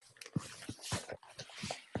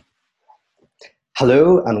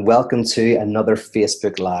Hello and welcome to another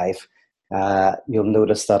Facebook Live. You'll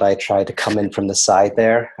notice that I tried to come in from the side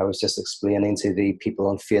there. I was just explaining to the people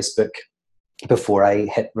on Facebook before I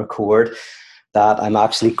hit record that I'm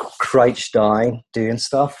actually crouched down doing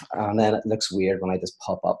stuff, and then it looks weird when I just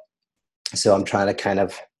pop up. So I'm trying to kind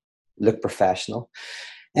of look professional.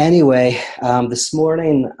 Anyway, this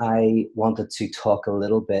morning I wanted to talk a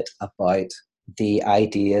little bit about the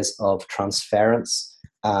ideas of transference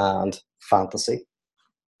and fantasy.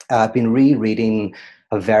 I've been rereading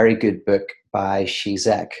a very good book by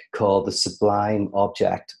Zizek called The Sublime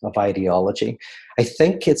Object of Ideology. I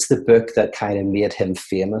think it's the book that kind of made him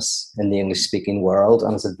famous in the English-speaking world,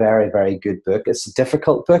 and it's a very, very good book. It's a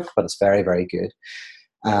difficult book, but it's very, very good.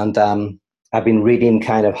 And I've been reading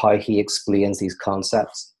kind of how he explains these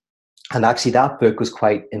concepts. And actually, that book was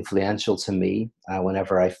quite influential to me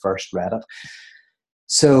whenever I first read it.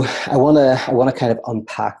 So I want to kind of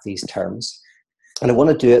unpack these terms. And I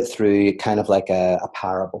want to do it through kind of like a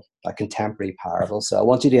parable, a contemporary parable. So I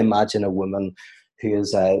want you to imagine a woman who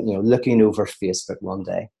is looking over Facebook one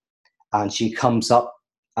day, and she comes up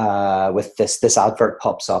with this advert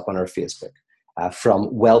pops up on her Facebook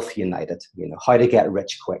from Wealth United, how to get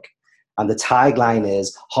rich quick. And the tagline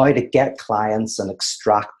is how to get clients and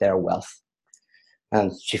extract their wealth.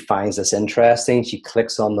 And she finds this interesting. She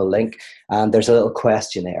clicks on the link, and there's a little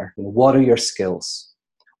questionnaire. What are your skills?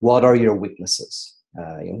 What are your weaknesses?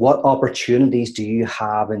 What opportunities do you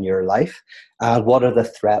have in your life? And what are the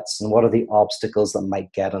threats and what are the obstacles that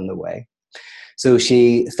might get in the way? So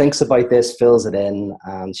she thinks about this, fills it in,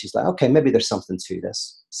 and she's like, okay, maybe there's something to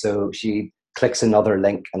this. So she clicks another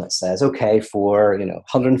link and it says, okay, for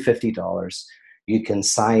 $150, you can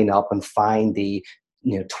sign up and find the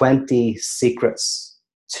 20 secrets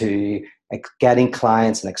to getting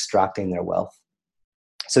clients and extracting their wealth.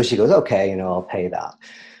 So she goes, okay, I'll pay that.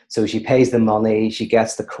 So she pays the money, she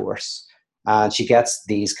gets the course, and she gets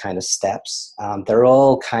these kind of steps. They're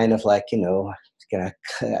all kind of like,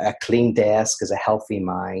 a clean desk is a healthy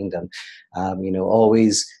mind, and,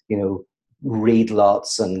 always, read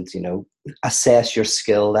lots and, assess your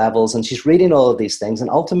skill levels. And she's reading all of these things, and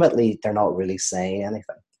ultimately they're not really saying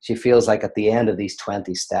anything. She feels like at the end of these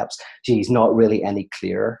 20 steps, she's not really any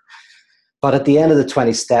clearer. But at the end of the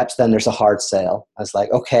 20 steps, then there's a hard sell. It's like,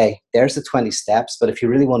 okay, there's the 20 steps, but if you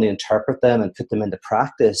really want to interpret them and put them into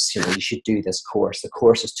practice, you should do this course. The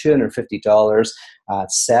course is $250,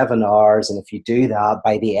 7 hours, and if you do that,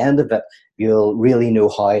 by the end of it, you'll really know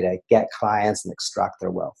how to get clients and extract their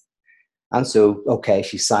wealth. And so, okay,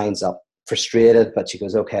 she signs up, frustrated, but she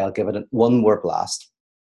goes, okay, I'll give it one more blast.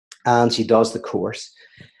 And she does the course.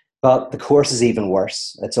 But the course is even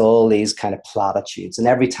worse. It's all these kind of platitudes. And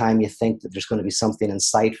every time you think that there's going to be something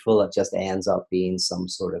insightful, it just ends up being some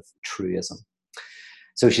sort of truism.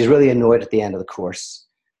 So she's really annoyed at the end of the course.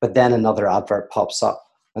 But then another advert pops up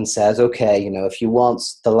and says, okay, if you want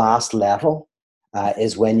the last level,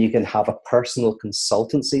 is when you can have a personal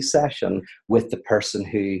consultancy session with the person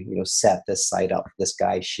who, set this site up, this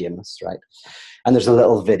guy, Seamus, right? And there's a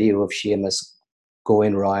little video of Seamus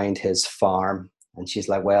going around his farm. And she's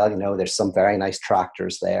like, well, there's some very nice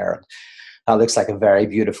tractors there. That looks like a very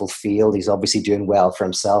beautiful field. He's obviously doing well for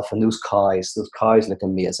himself. And those cows look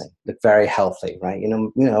amazing, look very healthy, right?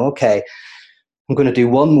 Okay, I'm going to do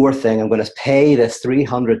one more thing. I'm going to pay this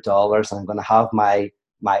 $300 and I'm going to have my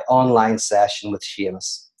online session with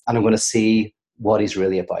Seamus. And I'm going to see what he's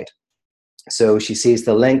really about. So she sees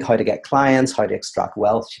the link, how to get clients, how to extract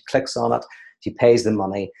wealth. She clicks on it. She pays the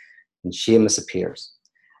money and Seamus appears.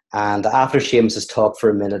 And after Seamus has talked for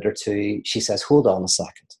a minute or two, she says, hold on a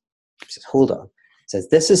second. She says, hold on. She says,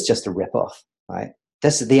 this is just a ripoff, right?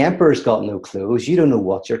 The emperor's got no clothes. You don't know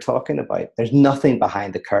what you're talking about. There's nothing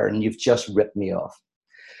behind the curtain. You've just ripped me off.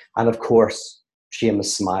 And of course, Seamus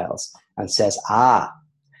smiles and says,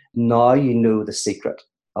 now you know the secret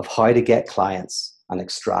of how to get clients and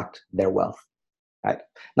extract their wealth, right?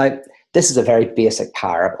 Now, this is a very basic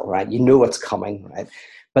parable, right? You know what's coming, right?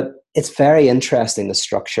 But it's very interesting, the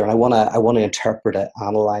structure, and I want to interpret it,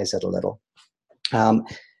 analyze it a little.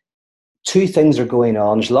 Two things are going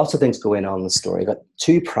on. There's lots of things going on in the story, but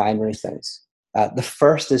two primary things. The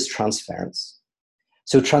first is transference.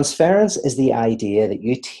 So transference is the idea that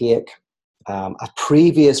you take a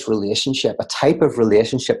previous relationship, a type of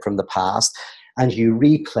relationship from the past, and you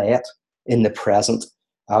replay it in the present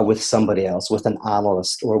with somebody else, with an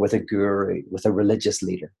analyst or with a guru, with a religious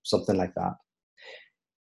leader, something like that.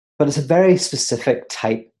 But it's a very specific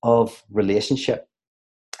type of relationship.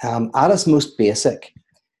 At its most basic,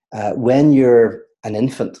 when you're an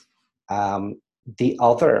infant, the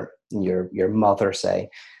other, your mother, say,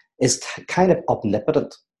 is kind of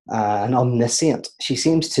omnipotent. and omniscient. She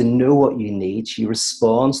seems to know what you need. She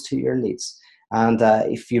responds to your needs. And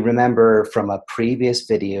if you remember from a previous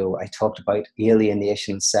video, I talked about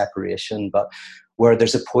alienation and separation, but where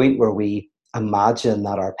there's a point where we imagine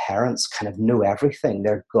that our parents kind of know everything.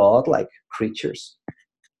 They're godlike creatures.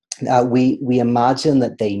 We imagine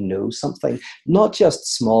that they know something, not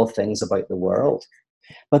just small things about the world,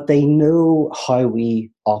 but they know how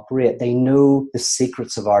we operate. They know the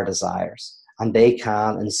secrets of our desires, and they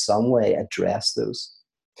can in some way address those.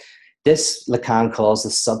 This Lacan calls the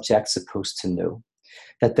subject supposed to know,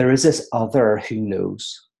 that there is this other who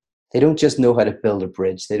knows. They don't just know how to build a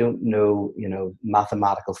bridge. They don't know,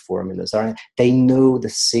 mathematical formulas. They know the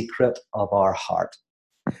secret of our heart.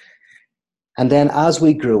 And then as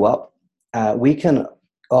we grow up, we can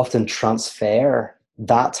often transfer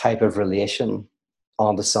that type of relation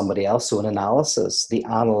onto somebody else. So in analysis, the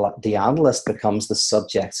analyst becomes the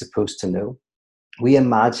subject supposed to know. We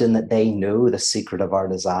imagine that they know the secret of our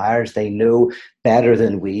desires. They know better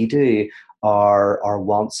than we do our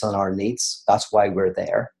wants and our needs. That's why we're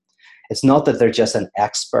there. It's not that they're just an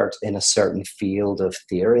expert in a certain field of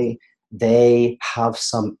theory. They have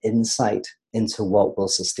some insight into what will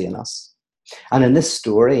sustain us. And in this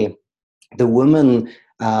story, the woman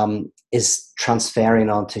is transferring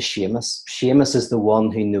on to Seamus. Seamus is the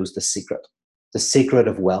one who knows the secret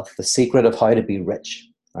of wealth, the secret of how to be rich,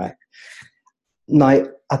 right? Now,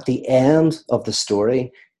 at the end of the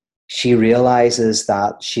story, she realizes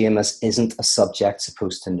that Seamus isn't a subject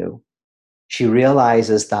supposed to know. She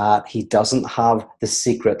realizes that he doesn't have the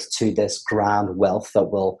secret to this grand wealth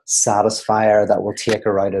that will satisfy her, that will take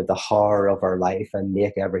her out of the horror of her life and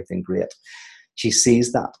make everything great. She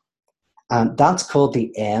sees that. And that's called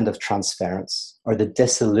the end of transference, or the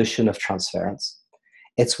dissolution of transference.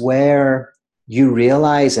 It's where you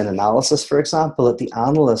realize in analysis, for example, that the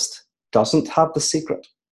analyst doesn't have the secret,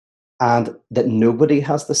 and that nobody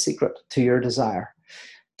has the secret to your desire.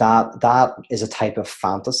 That is a type of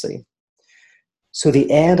fantasy. So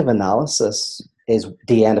the end of analysis is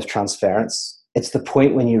the end of transference. It's the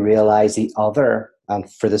point when you realize the other,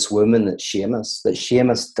 and for this woman, that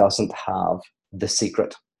Seamus doesn't have the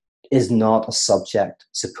secret, is not a subject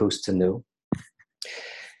supposed to know.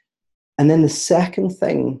 And then the second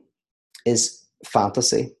thing is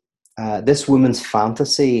fantasy. This woman's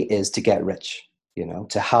fantasy is to get rich,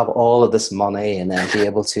 to have all of this money and then be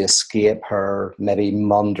able to escape her maybe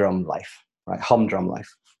humdrum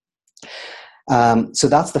life. So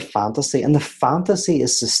that's the fantasy. And the fantasy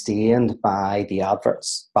is sustained by the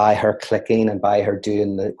adverts, by her clicking and by her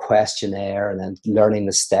doing the questionnaire and then learning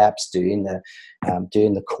the steps, doing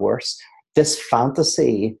the course. This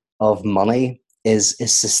fantasy of money is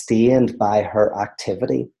sustained by her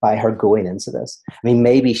activity, by her going into this. I mean,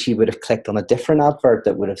 maybe she would have clicked on a different advert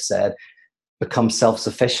that would have said, become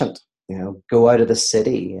self-sufficient, go out of the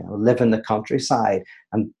city, live in the countryside.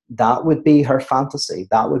 And that would be her fantasy.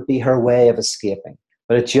 That would be her way of escaping.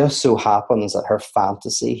 But it just so happens that her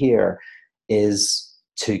fantasy here is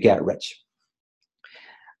to get rich.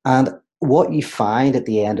 And what you find at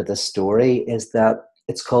the end of the story is that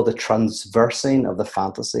it's called the transversing of the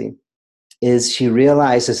fantasy. Is she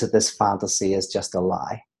realizes that this fantasy is just a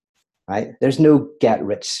lie, right? There's no get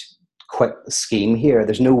rich quick scheme here.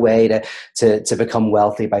 There's no way to become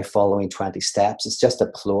wealthy by following 20 steps. It's just a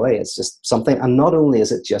ploy. It's just something. And not only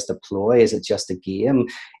is it just a ploy, is it just a game,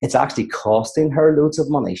 it's actually costing her loads of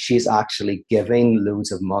money. She's actually giving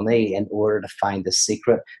loads of money in order to find the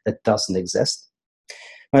secret that doesn't exist.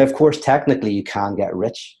 Now, of course, technically you can get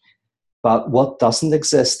rich, but what doesn't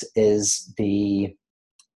exist is the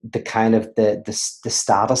kind of the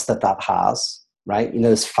status that has. Right?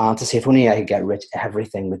 This fantasy, if only I could get rich,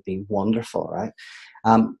 everything would be wonderful, right?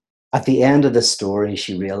 At the end of the story,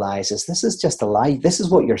 she realizes this is just a lie. This is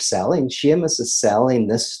what you're selling. Seamus is selling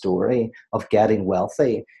this story of getting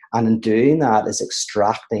wealthy, and in doing that is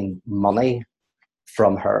extracting money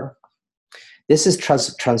from her. This is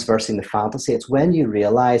transversing the fantasy. It's when you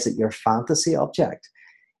realize that your fantasy object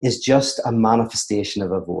is just a manifestation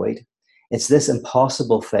of a void. It's this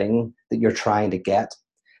impossible thing that you're trying to get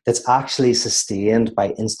that's actually sustained by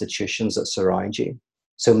institutions that surround you.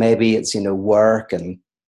 So maybe it's, work and,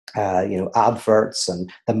 adverts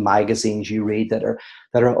and the magazines you read that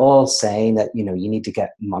are all saying that, you need to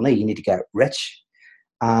get money, you need to get rich.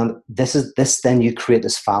 And then you create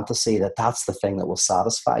this fantasy that that's the thing that will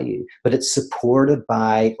satisfy you. But it's supported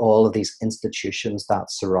by all of these institutions that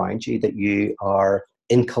surround you, that you are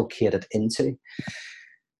inculcated into.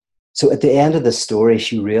 So at the end of the story,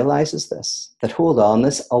 she realizes this, that hold on,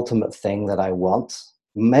 this ultimate thing that I want,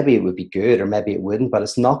 maybe it would be good or maybe it wouldn't, but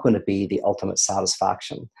it's not going to be the ultimate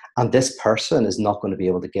satisfaction. And this person is not going to be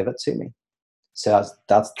able to give it to me. So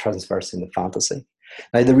that's transversing the fantasy.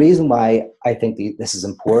 Now, the reason why I think this is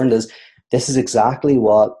important is this is exactly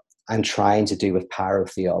what I'm trying to do with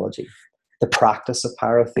Parotheology. The practice of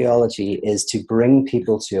Parotheology is to bring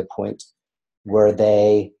people to a point where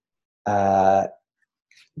they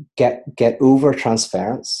get over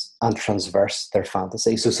transference and transverse their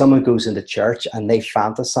fantasy. So someone goes into church and they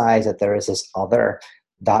fantasize that there is this other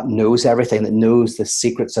that knows everything, that knows the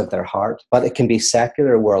secrets of their heart. But it can be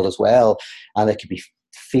secular world as well, and it can be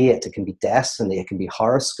fate, it can be destiny, it can be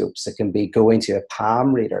horoscopes, it can be going to a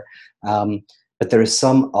palm reader. But there is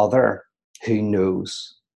some other who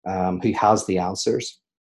knows, who has the answers.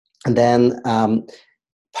 And then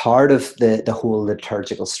part of the whole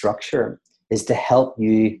liturgical structure is to help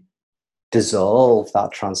you dissolve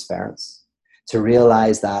that transference, to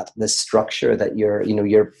realize that the structure that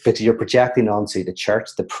you're projecting onto the church,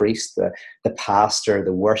 the priest, the pastor,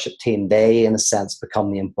 the worship team, they in a sense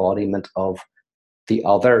become the embodiment of the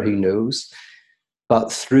other who knows.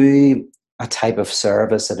 But through a type of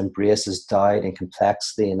service that embraces doubt and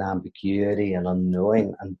complexity and ambiguity and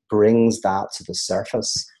unknowing and brings that to the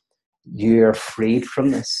surface, you're freed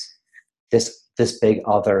from this big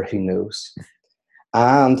other who knows.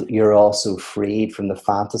 And you're also freed from the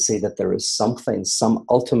fantasy that there is something, some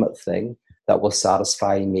ultimate thing that will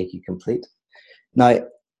satisfy and make you complete. Now,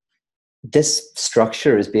 this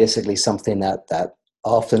structure is basically something that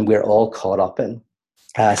often we're all caught up in.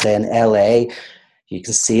 Say in LA, you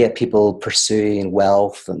can see it, people pursuing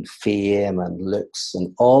wealth and fame and looks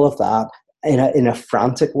and all of that in a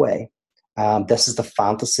frantic way. This is the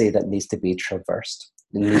fantasy that needs to be traversed.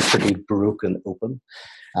 It needs to be broken open.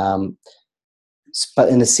 But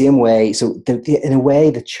in the same way, so in a way,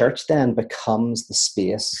 the church then becomes the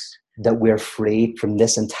space that we're freed from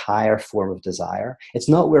this entire form of desire. It's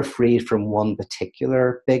not we're freed from one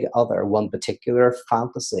particular big other, one particular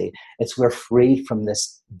fantasy. It's we're freed from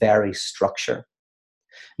this very structure.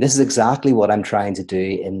 This is exactly what I'm trying to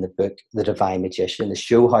do in the book, The Divine Magician, to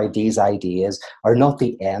show how these ideas are not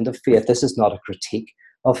the end of faith. This is not a critique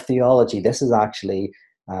of theology. This is actually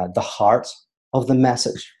the heart of the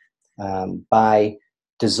message. By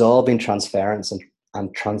dissolving transference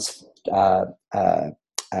and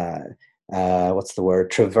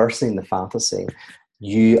traversing the fantasy,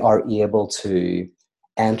 you are able to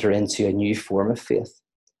enter into a new form of faith.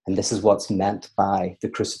 And this is what's meant by the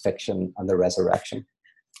crucifixion and the resurrection.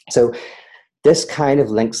 So this kind of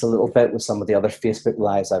links a little bit with some of the other Facebook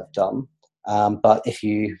Lives I've done. But if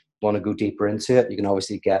you want to go deeper into it, you can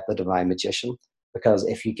obviously get The Divine Magician. Because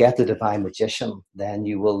if you get The Divine Magician, then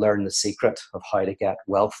you will learn the secret of how to get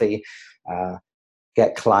wealthy,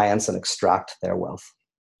 get clients, and extract their wealth.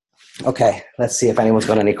 Okay, let's see if anyone's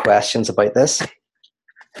got any questions about this.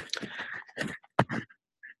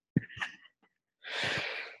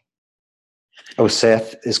 Oh,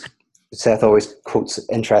 Seth always quotes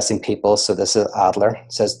interesting people. So this is Adler.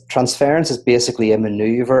 It says, transference is basically a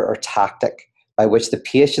maneuver or tactic by which the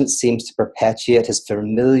patient seems to perpetuate his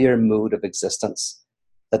familiar mode of existence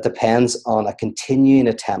that depends on a continuing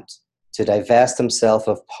attempt to divest himself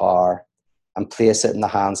of power and place it in the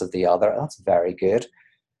hands of the other. That's very good.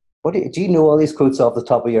 Do you know all these quotes off the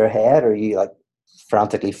top of your head, or you like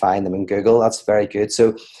frantically find them in Google? That's very good.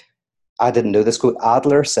 So I didn't know this quote.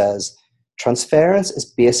 Adler says, transference is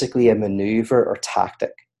basically a maneuver or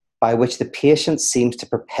tactic by which the patient seems to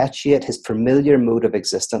perpetuate his familiar mode of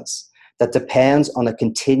existence that depends on a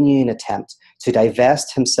continuing attempt to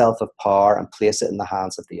divest himself of power and place it in the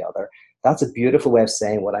hands of the other. That's a beautiful way of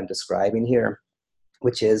saying what I'm describing here,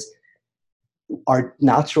 which is our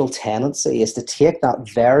natural tendency is to take that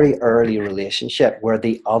very early relationship where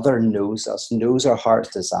the other knows us, knows our heart's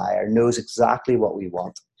desire, knows exactly what we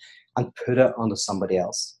want, and put it onto somebody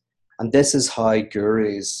else. And this is how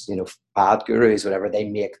gurus, bad gurus, whatever, they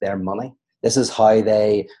make their money. This is how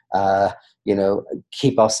they,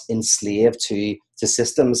 keep us enslaved to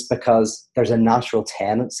systems, because there's a natural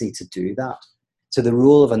tendency to do that. So the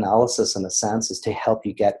role of analysis, in a sense, is to help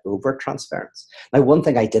you get over transference. Now, one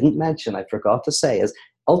thing I didn't mention, I forgot to say, is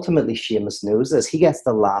ultimately Seamus knows this. He gets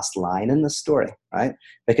the last line in the story, right?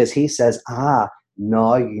 Because he says,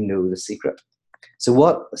 now you know the secret. So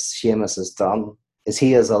what Seamus has done is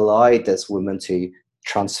he has allowed this woman to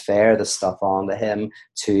transfer the stuff onto him,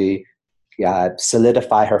 to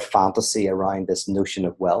solidify her fantasy around this notion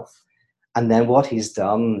of wealth. And then what he's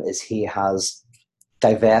done is he has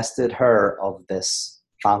divested her of this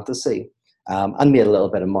fantasy and made a little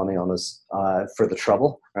bit of money on us for the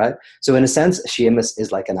trouble, right? So in a sense, Seamus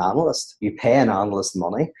is like an analyst. You pay an analyst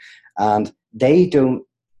money, and they don't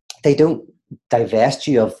divest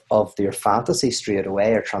you of your fantasy straight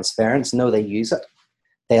away or transference. No, they use it.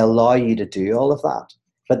 They allow you to do all of that.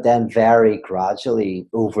 But then very gradually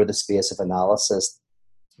over the space of analysis,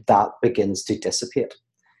 that begins to dissipate.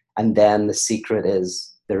 And then the secret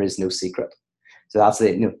is there is no secret. So that's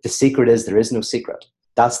the secret is there is no secret.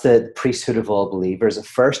 That's the priesthood of all believers. At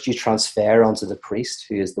first you transfer onto the priest,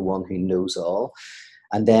 who is the one who knows all.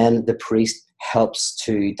 And then the priest helps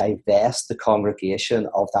to divest the congregation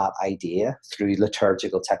of that idea through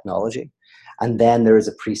liturgical technology. And then there is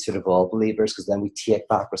a priesthood of all believers, because then we take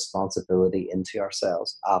back responsibility into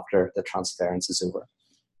ourselves after the transference is over.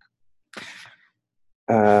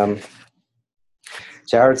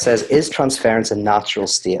 Jared says, is transference a natural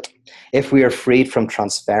state? If we are freed from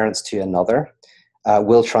transference to another,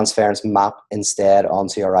 will transference map instead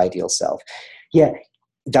onto our ideal self? Yeah,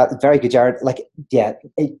 that very good, Jared.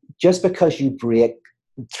 Just because you break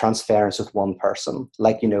transference with one person,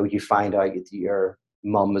 you find out that your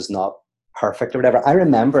mum is not perfect or whatever. I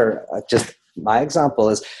remember, just my example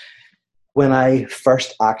is when I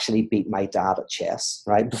first actually beat my dad at chess,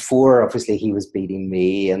 right? Before, obviously, he was beating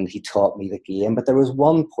me and he taught me the game. But there was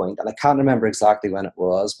one point, and I can't remember exactly when it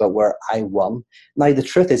was, but where I won. Now, the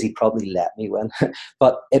truth is he probably let me win.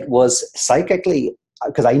 But it was psychically,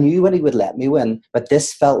 because I knew when he would let me win. But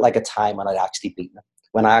this felt like a time when I'd actually beaten him,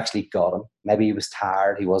 when I actually got him. Maybe he was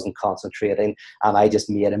tired, he wasn't concentrating, and I just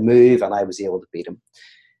made a move and I was able to beat him.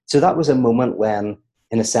 So that was a moment when,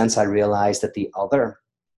 in a sense, I realized that the other,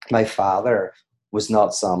 my father, was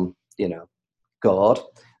not some, God.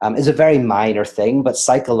 It's a very minor thing, but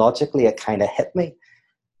psychologically it kind of hit me.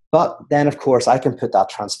 But then, of course, I can put that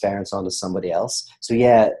transference onto somebody else. So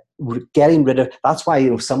yeah, getting rid of, that's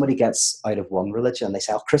why somebody gets out of one religion and they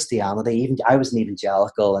say, oh, Christianity, even I was an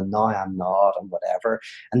evangelical and now I'm not, and whatever.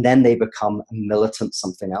 And then they become a militant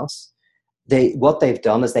something else. What they've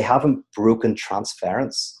done is they haven't broken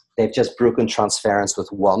transference. They've just broken transference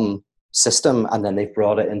with one system, and then they've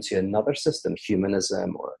brought it into another system,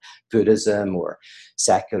 humanism or Buddhism or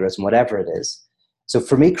secularism, whatever it is. So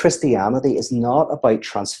for me, Christianity is not about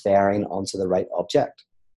transferring onto the right object,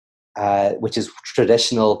 which is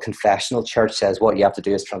traditional confessional church says what you have to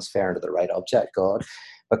do is transfer into the right object, God.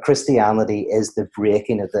 But Christianity is the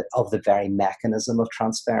breaking of the very mechanism of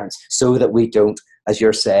transference, so that we don't, as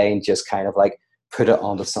you're saying, just kind of like put it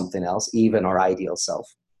onto something else, even our ideal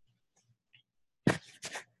self.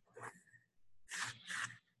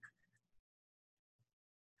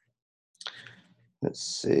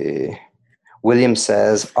 Let's see. William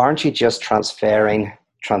says, aren't you just transferring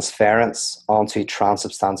transference onto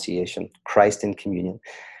transubstantiation, Christ in communion?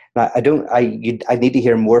 Now, I need to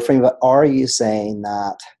hear more from you, but are you saying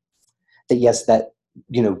that yes, that,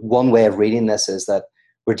 one way of reading this is that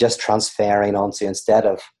we're just transferring onto, instead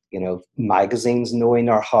of, magazines knowing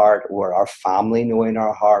our heart or our family knowing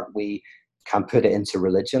our heart, we can put it into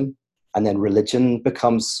religion, and then religion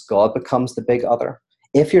becomes, God becomes the big other?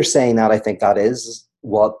 If you're saying that, I think that is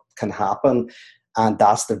what can happen, and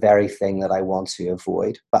that's the very thing that I want to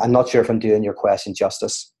avoid. But I'm not sure if I'm doing your question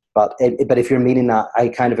justice. But if you're meaning that, I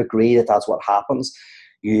kind of agree that that's what happens.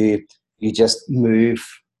 You just move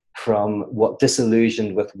from what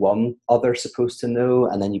disillusioned with one other supposed to know,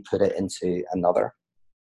 and then you put it into another.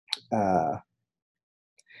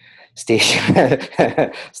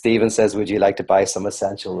 Stephen says, would you like to buy some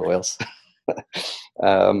essential oils?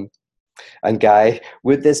 And Guy,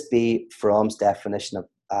 would this be Fromm's definition of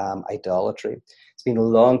idolatry? It's been a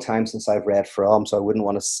long time since I've read Fromm, so I wouldn't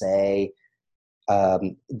want to say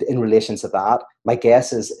in relation to that. My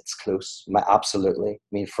guess is it's close. Absolutely. I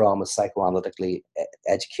mean, Fromm is psychoanalytically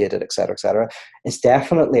educated, etc., etc. It's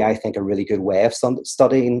definitely, I think, a really good way of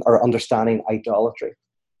studying or understanding idolatry.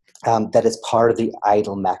 That it's part of the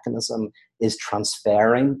idol mechanism, is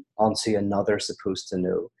transferring onto another supposed to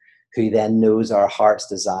know, who then knows our heart's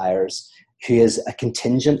desires, who is a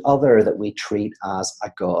contingent other that we treat as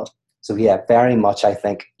a God. So yeah, very much, I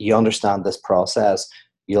think, you understand this process,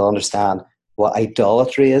 you'll understand what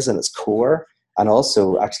idolatry is in its core, and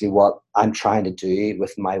also actually what I'm trying to do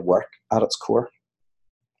with my work at its core.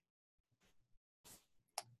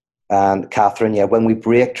 And Catherine, yeah, when we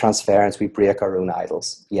break transference, we break our own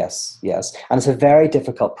idols. Yes, yes. And it's a very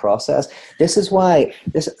difficult process. This is why,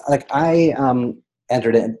 I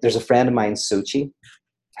entered in, there's a friend of mine, Sochi.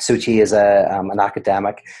 Sochi is an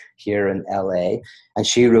academic here in LA, and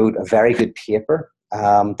she wrote a very good paper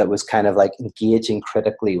that was kind of like engaging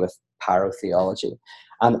critically with parotheology.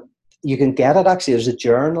 And you can get it, actually, there's a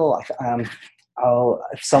journal,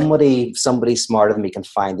 if somebody smarter than me can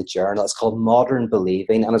find the journal, it's called Modern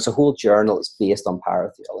Believing, and it's a whole journal that's based on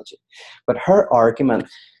parotheology. But her argument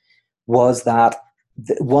was that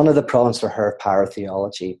one of the problems for her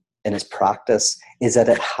paratheology in its practice is that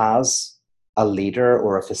it has a leader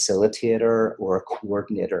or a facilitator or a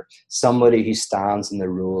coordinator, somebody who stands in the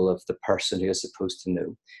role of the person who is supposed to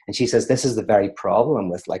know. And she says this is the very problem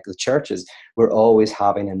with like the churches. We're always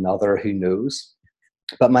having another who knows.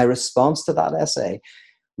 But my response to that essay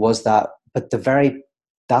was that,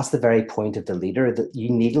 that's the very point of the leader, that you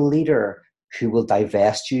need a leader who will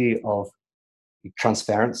divest you of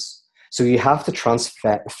transference. So you have to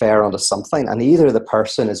transfer onto something, and either the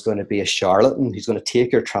person is going to be a charlatan who's going to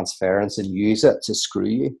take your transference and use it to screw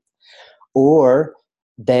you, or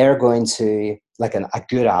they're going to, like a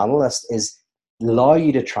good analyst, is allow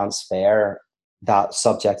you to transfer that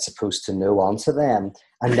subject supposed to know onto them,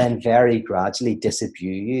 and then very gradually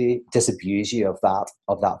disabuse you of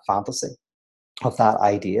that fantasy, of that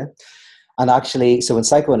idea. And actually, so in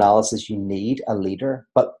psychoanalysis, you need a leader,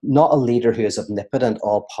 but not a leader who is omnipotent,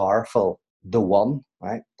 all-powerful, the one,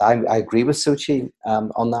 right? I agree with Sochi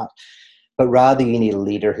on that. But rather, you need a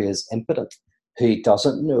leader who is impotent, who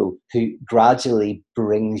doesn't know, who gradually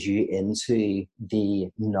brings you into the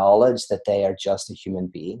knowledge that they are just a human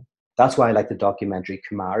being. That's why I like the documentary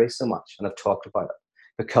Kumari so much, and I've talked about it,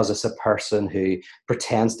 because it's a person who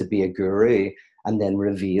pretends to be a guru and then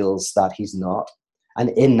reveals that he's not. And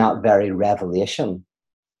in that very revelation,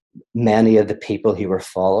 many of the people who were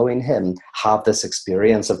following him have this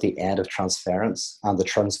experience of the end of transference and the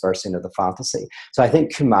transversing of the fantasy. So I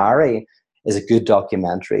think Kumari is a good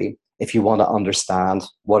documentary if you want to understand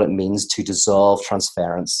what it means to dissolve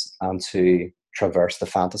transference and to traverse the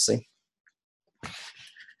fantasy.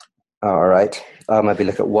 All right, I'll maybe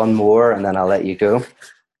look at one more and then I'll let you go.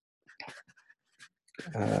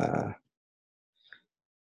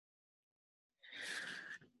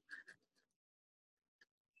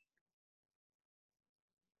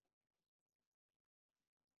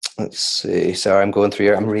 Let's see. Sorry, I'm going through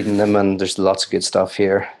here. I'm reading them, and there's lots of good stuff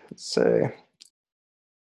here. Let's see.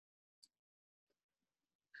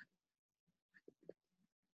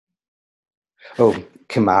 Oh,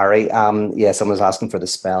 Kumari. Yeah, someone's asking for the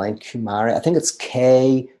spelling. Kumari. I think it's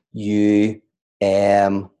Kumri.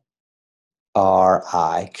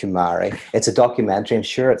 Kumari. It's a documentary. I'm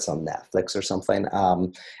sure it's on Netflix or something.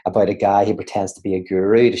 About a guy who pretends to be a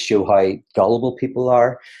guru to show how gullible people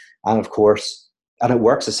are, and of course, and it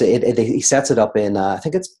works. He sets it up in I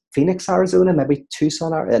think it's Phoenix, Arizona, maybe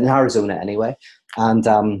Tucson, in Arizona anyway,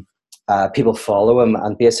 and people follow him,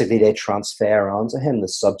 and basically they transfer onto him the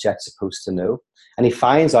subject supposed to know, and he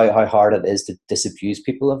finds out how hard it is to disabuse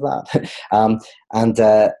people of that,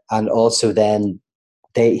 and also then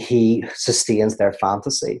he sustains their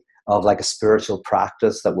fantasy of like a spiritual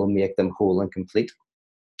practice that will make them whole and complete.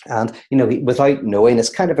 And without knowing, it's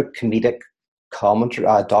kind of a comedic commentary,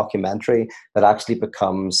 documentary that actually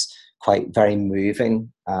becomes quite very moving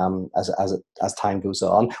as time goes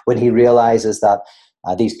on, when he realizes that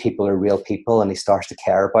these people are real people, and he starts to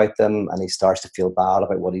care about them, and he starts to feel bad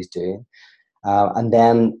about what he's doing. And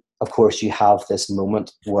then, of course, you have this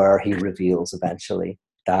moment where he reveals eventually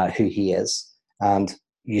who he is. And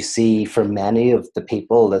you see, for many of the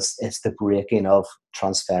people, it's the breaking of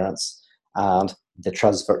transference and the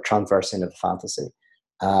transversing of fantasy.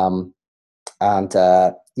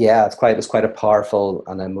 Yeah, it's quite a powerful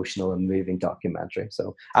and emotional and moving documentary.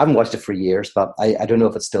 So I haven't watched it for years, but I don't know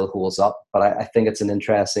if it still holds up. But I think it's an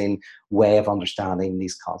interesting way of understanding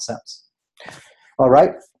these concepts. All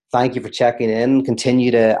right. Thank you for checking in. Continue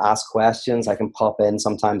to ask questions. I can pop in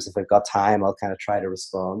sometimes if I've got time. I'll kind of try to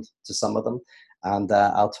respond to some of them. And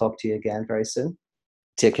I'll talk to you again very soon.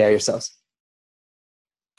 Take care of yourselves.